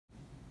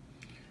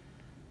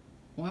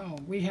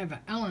Well, we have an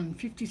Allan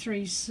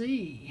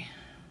 53C,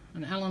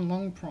 an Allan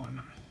long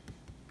primer.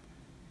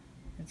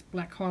 It's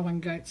black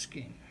Highland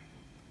goatskin.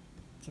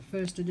 It's a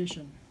first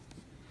edition.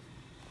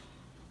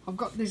 I've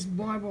got this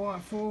Bible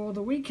for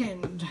the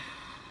weekend,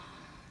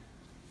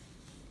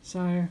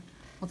 so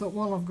I thought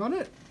while I've got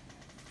it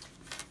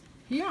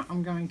here,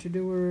 I'm going to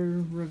do a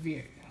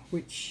review,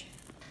 which,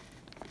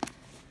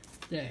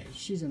 yeah,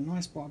 she's a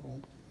nice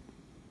Bible.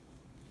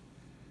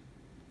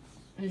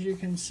 As you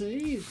can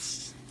see,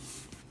 it's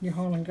your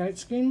Highland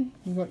goatskin.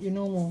 You've got your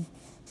normal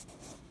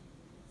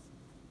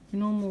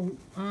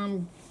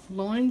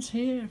lines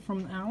here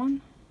from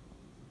Allan,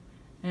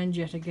 and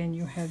yet again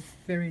you have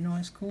very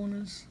nice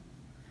corners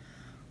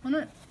on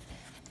it.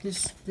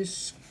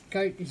 This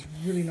goat is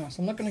really nice.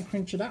 I'm not going to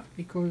cringe it up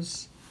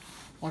because,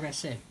 like I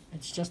said,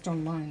 it's just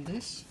on loan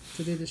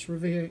to do this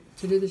review.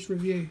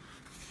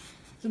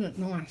 Isn't it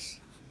nice?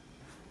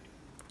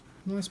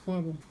 Nice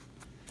Bible.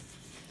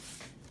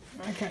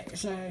 Okay,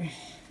 so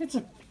it's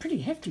a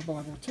pretty hefty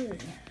Bible too.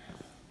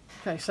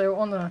 Okay, so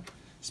on the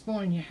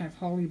spine you have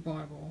Holy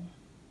Bible.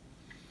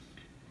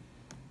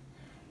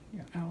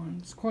 Yeah, Allan.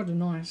 It's quite a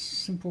nice,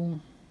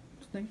 simple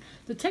thing.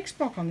 The text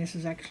block on this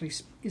is actually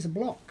a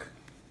block.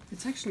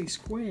 It's actually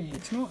square.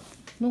 It's not.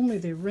 Normally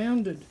they're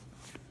rounded,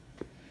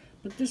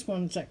 but this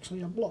one's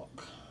actually a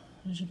block,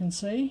 as you can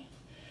see,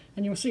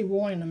 and you'll see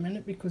why in a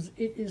minute because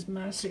it is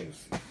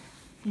massive.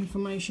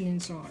 Information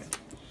inside.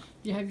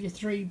 You have your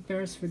 3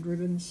 Beresford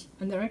ribbons,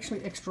 and they're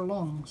actually extra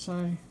long,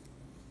 so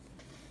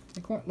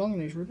they're quite long,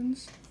 these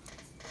ribbons.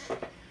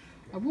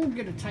 I will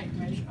get a tape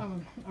measure,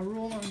 a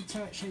ruler,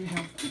 to show you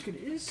how thick it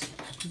is,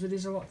 because it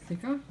is a lot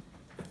thicker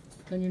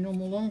than your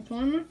normal long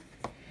primer,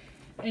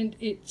 and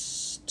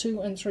it's 2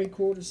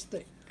 3/4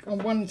 thick,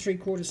 1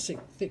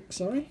 3/4 thick.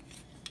 Sorry.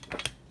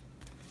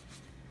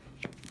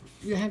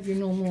 You have your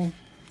normal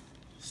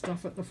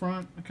stuff at the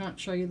front. I can't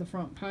show you the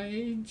front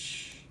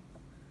page,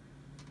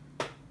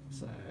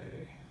 so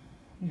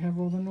you have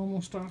all the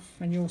normal stuff,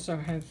 and you also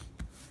have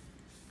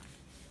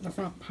the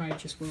front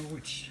page as well,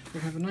 which will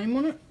have a name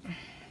on it.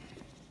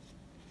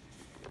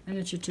 And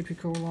it's your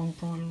typical long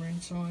primer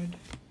inside.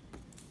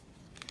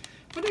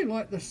 I do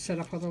like the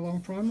setup of the long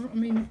primer. I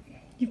mean,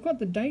 you've got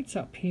the dates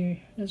up here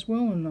as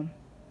well in them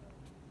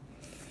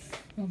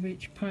of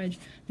each page.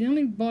 The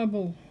only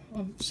Bible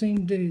I've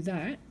seen do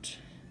that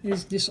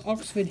is this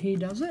Oxford here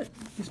does it.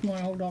 This is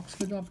my old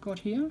Oxford I've got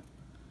here.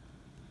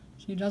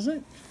 She does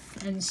it,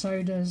 and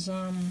so does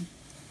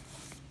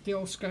the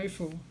old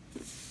Schofield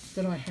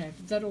that I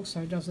have. That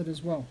also does it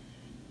as well.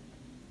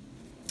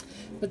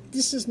 But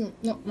this is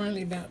not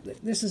mainly about,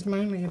 this is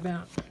mainly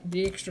about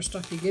the extra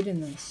stuff you get in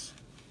this.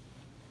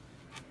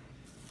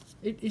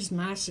 It is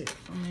massive.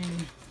 I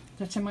mean,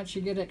 that's how much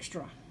you get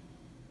extra.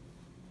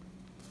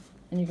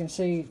 And you can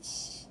see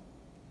it's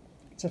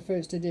a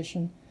first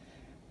edition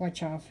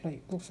Whitechar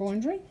Fleet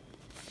Bookfindery.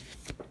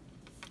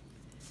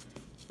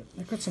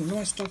 They've got some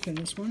nice stuff in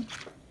this one.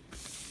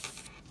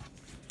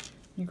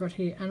 You've got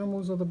here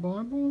Animals of the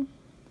Bible.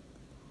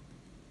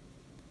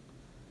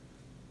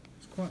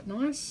 It's quite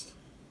nice.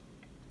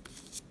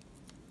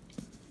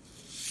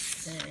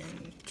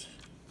 And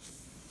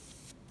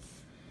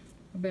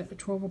about the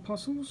 12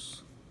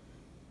 Apostles.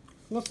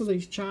 Lots of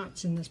these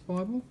charts in this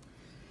Bible.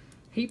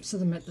 Heaps of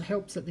them at the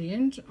helps at the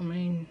end. I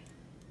mean,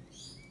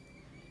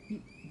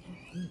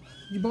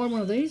 you buy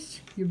one of these,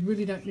 you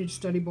really don't need a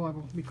study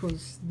Bible,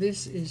 because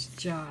this is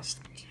just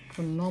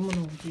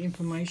phenomenal, the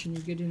information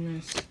you get in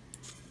this.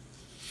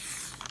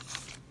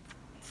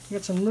 You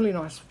got some really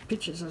nice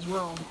pictures as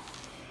well.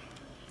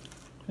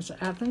 It's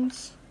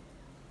Athens.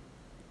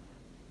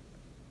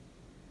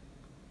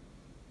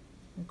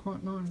 They're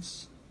quite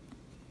nice.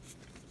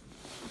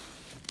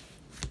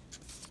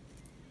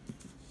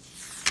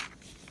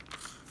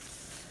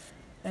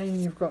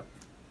 And you've got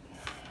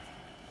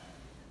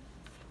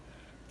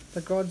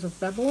the gods of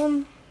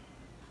Babylon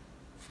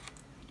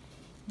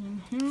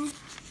in here.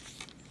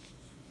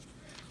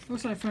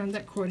 Also found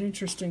that quite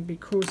interesting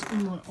because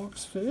in my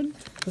Oxford,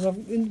 because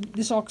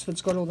this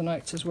Oxford's got all the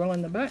notes as well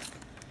in the back,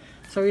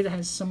 so it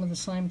has some of the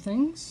same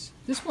things.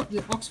 This one,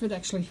 the Oxford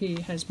actually here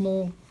has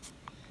more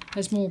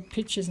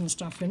pictures and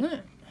stuff in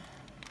it,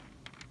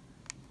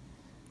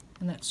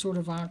 and that sort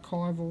of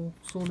archival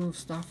sort of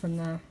stuff, and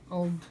the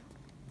old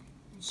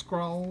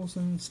scrolls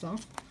and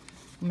stuff.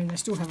 I mean, they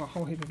still have a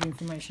whole heap of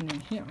information in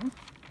here,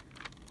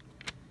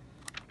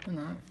 you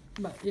know,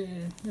 but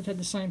yeah, it had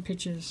the same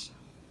pictures.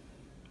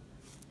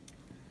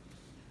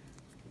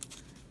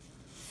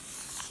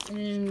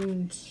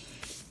 And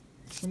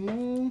some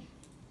more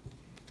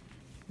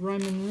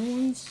Roman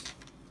ruins.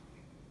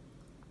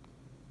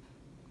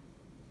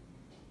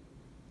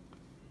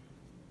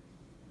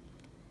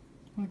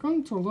 I've gone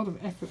into a lot of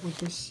effort with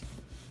this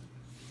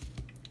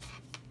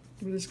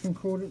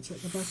concordance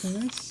at the back of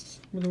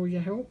this, with all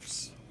your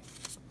helps.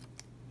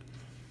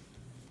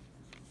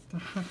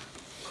 The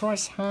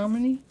Christ's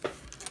harmony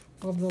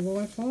of the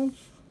life of,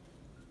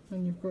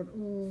 and you've got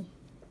all,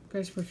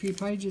 goes for a few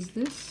pages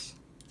this.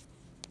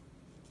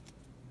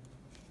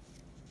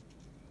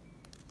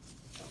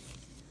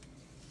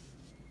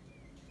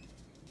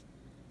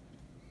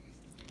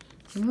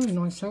 Some really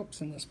nice helps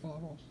in this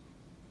Bible.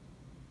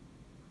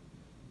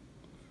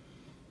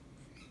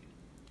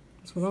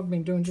 That's what I've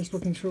been doing, just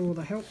looking through all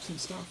the helps and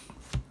stuff.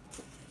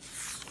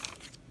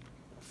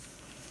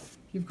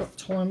 You've got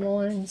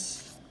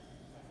timelines.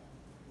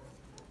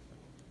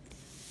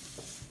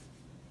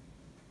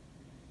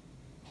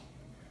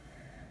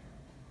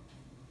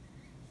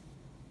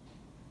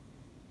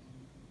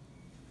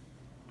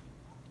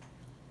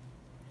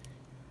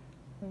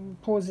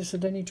 And pause this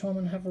at any time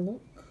and have a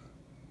look.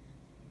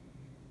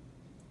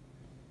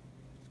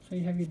 So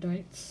you have your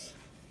dates.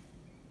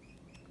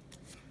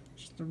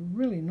 Just a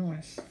really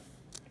nice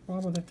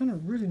Bible. They've done a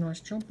really nice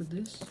job with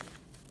this.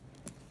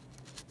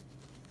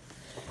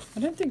 I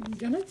don't think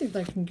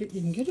they can get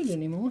you can get it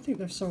anymore. I think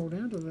they've sold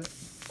out of it.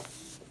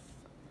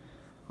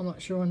 I'm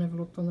not sure. I never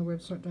looked on the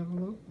website to have a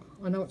look.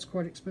 I know it's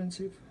quite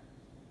expensive.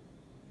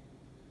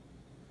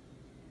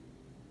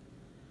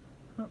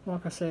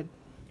 Like I said,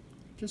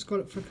 just got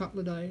it for a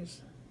couple of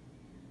days.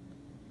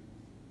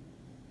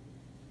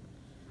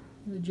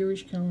 The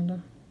Jewish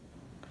calendar.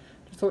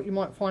 Just thought you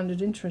might find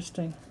it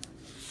interesting,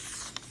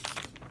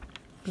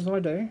 because I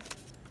do.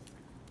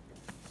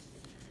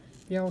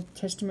 The Old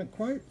Testament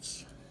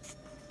quotes.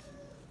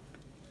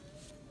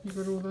 You've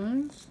got all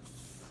those.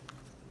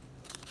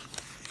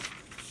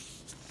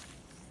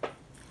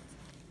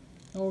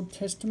 Old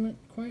Testament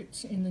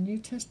quotes in the New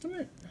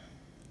Testament.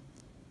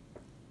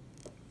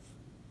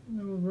 And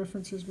all the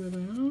references where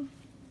they are.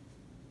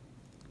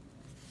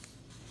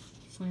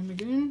 Same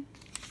again.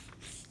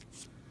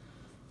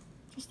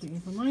 Just the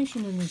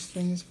information in this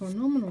thing is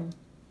phenomenal.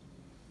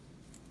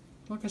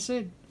 Like I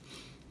said,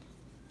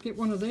 get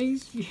one of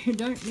these. You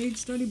don't need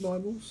study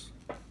Bibles.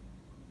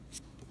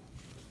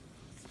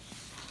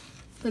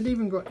 They've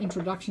even got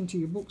introduction to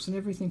your books and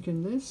everything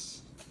in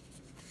this.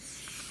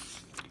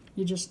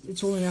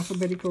 It's all in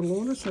alphabetical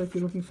order, so if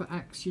you're looking for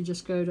Acts, you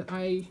just go to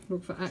A,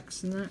 look for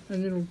Acts and that,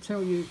 and it'll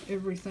tell you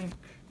everything.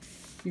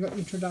 You got the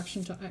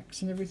introduction to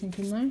Acts and everything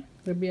in there.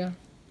 There'll be a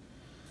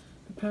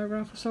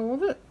paragraph or so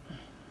of it.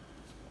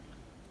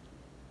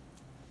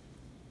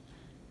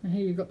 And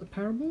here you've got the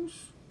parables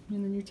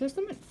in the New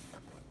Testament.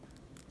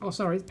 Oh,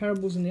 sorry, the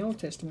parables in the Old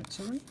Testament,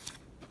 sorry.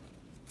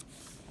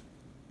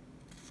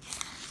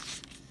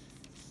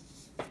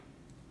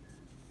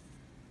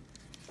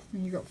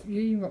 And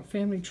you've got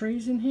family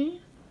trees in here.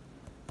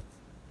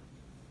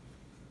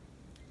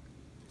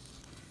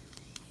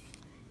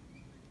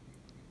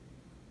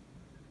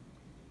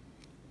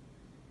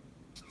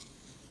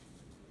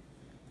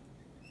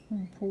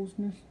 And pause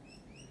this.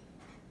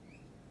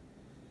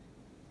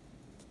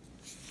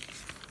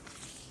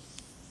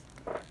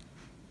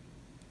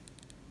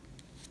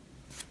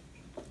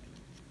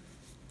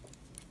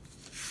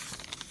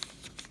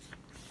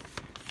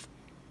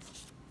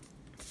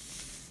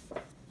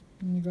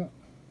 And you've got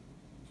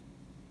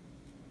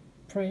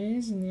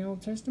prayers in the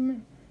Old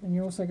Testament, and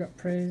you also got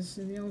prayers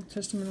in the Old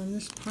Testament on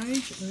this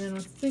page, and then I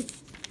think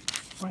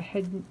I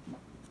had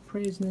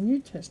prayers in the New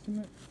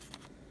Testament,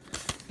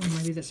 or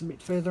maybe that's a bit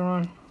further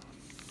on.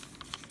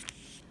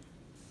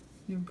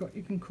 You've got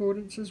your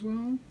Concordance as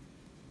well.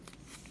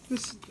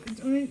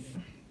 I mean,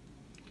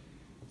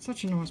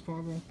 such a nice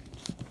Bible.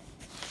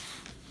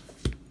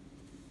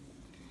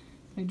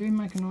 They do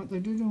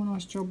do a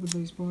nice job with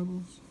these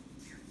Bibles.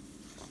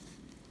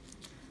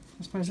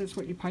 I suppose that's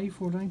what you pay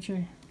for, don't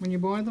you, when you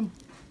buy them?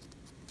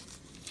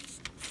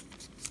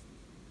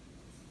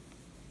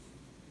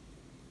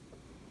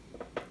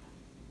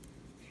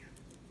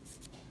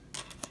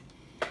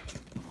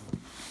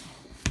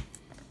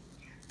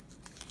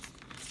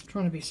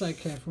 Trying to be so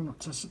careful not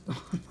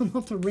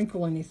to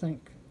wrinkle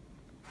anything.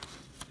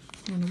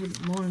 And I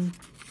wouldn't mind,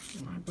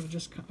 but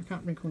I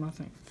can't wrinkle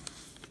nothing.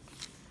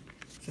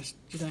 Just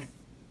you don't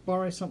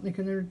borrow something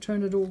and then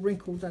return it all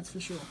wrinkled, that's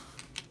for sure.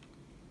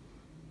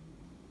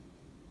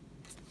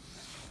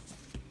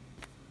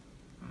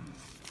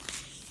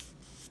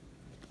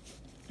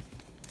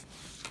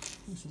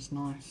 This is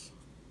nice.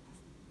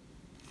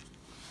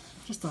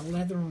 Just the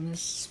leather on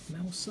this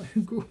smells so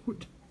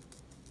good.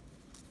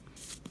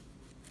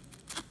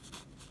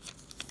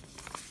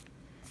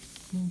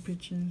 More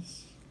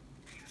pictures.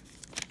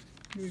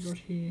 What have we got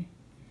here?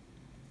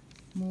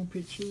 More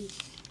pictures.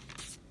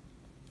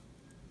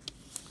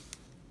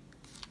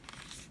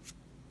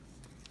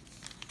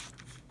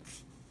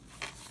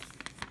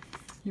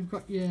 You've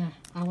got your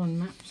Allan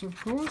maps, of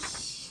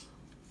course.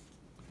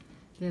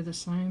 They're the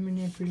same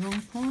in every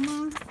long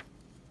primer.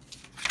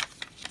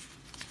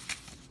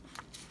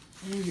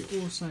 And you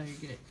also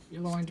get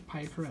your lined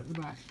paper at the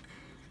back,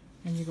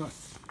 and you've got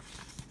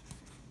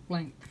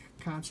blank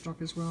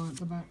cardstock as well at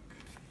the back.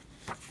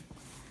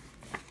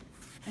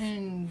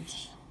 And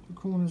the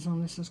corners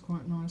on this is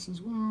quite nice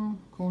as well.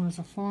 Corners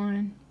are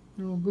fine,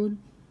 they're all good.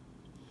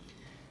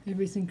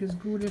 Everything is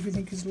good,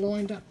 everything is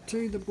lined up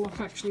too. The block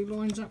actually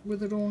lines up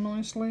with it all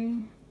nicely,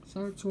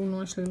 so it's all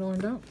nicely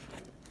lined up.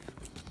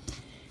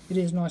 It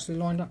is nicely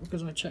lined up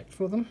because I checked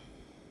for them.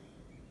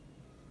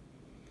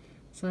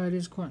 So it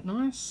is quite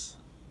nice.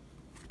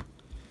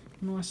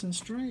 Nice and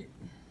straight.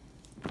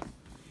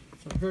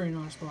 It's a very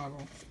nice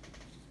Bible.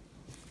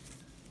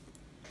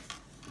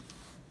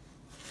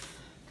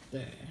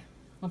 there.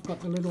 I've got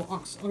the little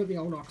I've got the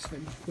old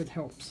Oxford with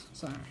helps,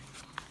 so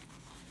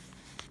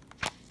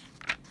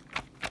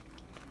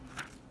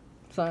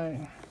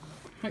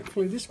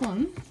hopefully this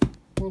one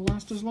will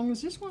last as long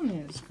as this one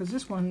is, because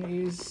this one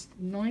is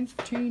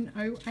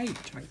 1908,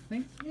 I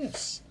think.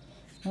 Yes,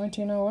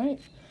 1908.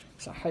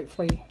 So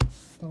hopefully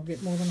they'll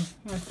get more than.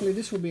 Hopefully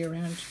this will be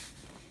around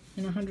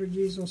in 100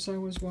 years or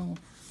so as well.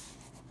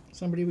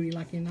 Somebody will be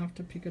lucky enough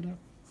to pick it up.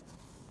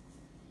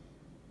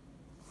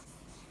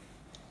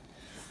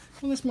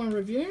 Well, that's my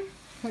review.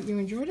 Hope you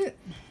enjoyed it,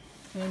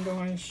 and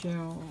I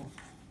shall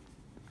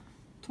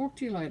talk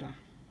to you later.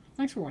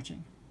 Thanks for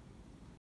watching.